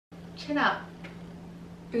Chin up.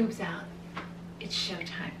 Boobs out. It's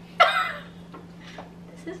showtime.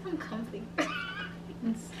 This is uncomfy.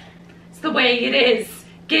 It's the way it is.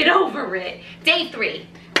 Get over it. Day 3.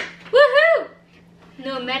 Woohoo!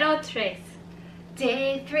 Número 3.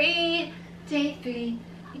 Day 3. Day 3.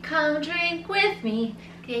 You come drink with me.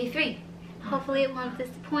 Day 3. Hopefully it won't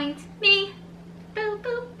disappoint me. Boop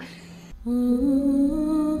boop.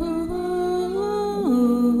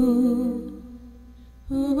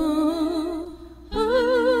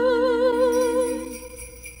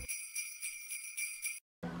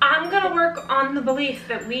 I'm gonna work on the belief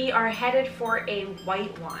that we are headed for a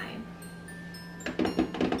white wine.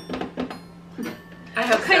 I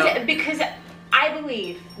hope so. Because I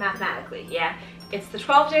believe, mathematically, yeah, it's the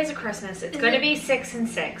 12 days of Christmas, it's gonna be 6 and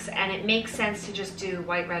 6, and it makes sense to just do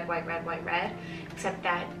white, red, white, red, white, red, except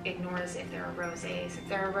that ignores if there are rosés. If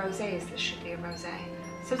there are rosés, this should be a rosé.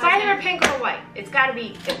 So it's either a pink or a white. It's gotta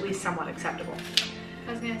be at least somewhat acceptable.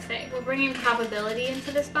 I was gonna say, we're bringing probability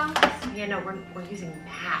into this box. Yeah, no, we're using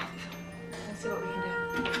math. Let's see what we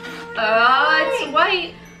can do. Oh, it's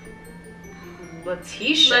white.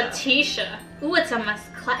 Letitia. Ooh, it's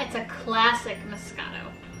a classic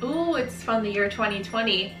Moscato. Ooh, it's from the year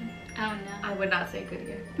 2020. Oh no. I would not say good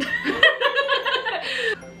year.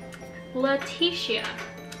 Letitia.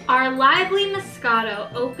 Our lively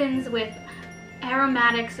Moscato opens with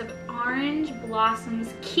aromatics of orange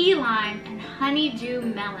blossoms, key lime, and honeydew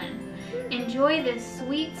melon. Enjoy this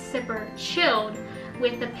sweet sipper chilled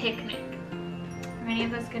with a picnic. Are any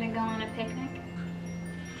of us gonna go on a picnic?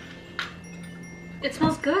 It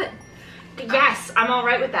smells good. Yes, I'm all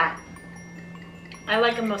right with that. I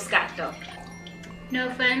like a Moscato. No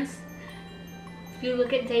offense. If you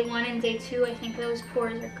look at day 1 and day 2, I think those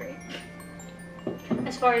pours are great.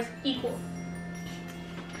 As far as equal.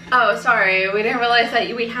 Oh, sorry. We didn't realize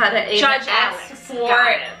that we had a Judge S Alex.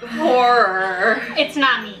 for horror. It's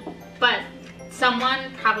not me, but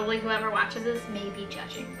someone, probably whoever watches this, may be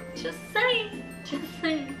judging. Just saying. Just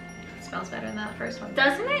saying. It smells better than that first one.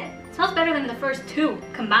 Doesn't it? It smells better than the first 2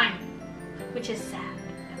 combined, which is sad.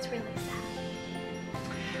 That's really sad.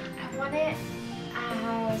 I want it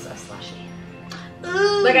as a slushie.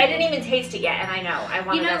 Ooh. Like, I didn't even taste it yet, and I know. I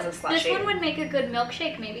want it as a slushie. This one would make a good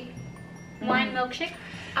milkshake, maybe. Wine milkshake?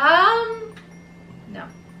 No.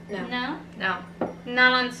 No. No? No.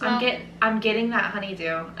 Not on smoke? I'm getting that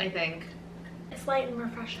honeydew, I think. It's light and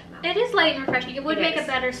refreshing, though. It is light and refreshing. It would make is. a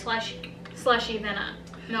better slushy than a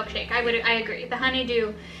milkshake. I agree. The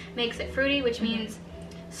honeydew makes it fruity, which means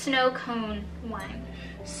snow cone wine.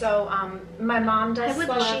 So, my mom does I would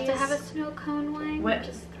slushies. love to have a snow cone wine. What-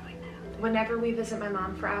 Just throwing that out. Whenever we visit my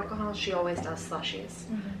mom for alcohol, she always does slushies.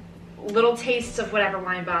 Little tastes of whatever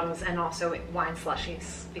wine bottles and also wine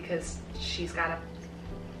slushies because she's got a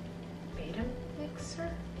Vitamixer?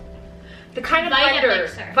 The kind of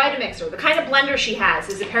Vitamixer. Vitamixer. The kind of blender she has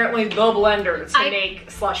is apparently the blender to make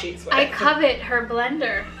slushies with. I covet her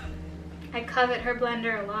blender. I covet her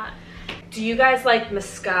blender a lot. Do you guys like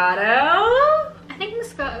Moscato? I think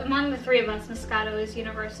Moscato, among the 3 of us, Moscato is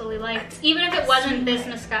universally liked, even if it wasn't this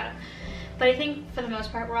Moscato. But I think for the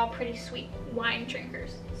most part, we're all pretty sweet wine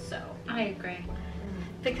drinkers, so. I agree.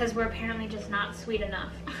 Because we're apparently just not sweet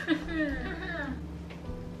enough.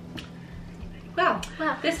 Well,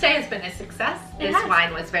 Well, this day has been a success. It This has.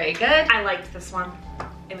 wine was very good. I liked this one.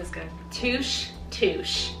 It was good. Touche,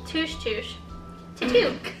 touche. touche touche.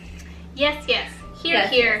 To Yes, yes. Here, Yes,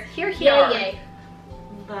 here. Here, Yay, here. yay.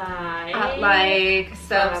 Like,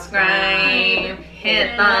 subscribe,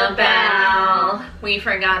 hit the bell. We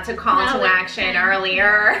forgot to call No, to action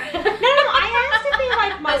earlier. No, I asked if they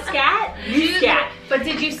like Muscat. But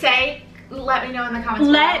did you say, let me know in the comments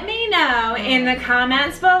Let below? me know in the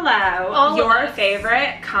comments below All of your us.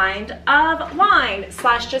 favorite kind of wine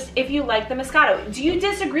 / just if you like the Moscato. Do you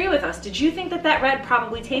disagree with us? Did you think that that red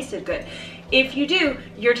probably tasted good? If you do,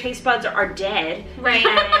 your taste buds are dead. Right.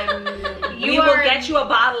 And we will get you a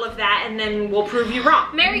bottle of that and then we'll prove you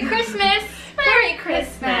wrong. Merry Christmas! Merry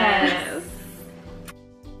Christmas.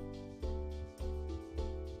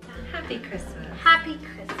 Happy Christmas. Happy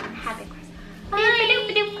Christmas. Happy Christmas. Bye.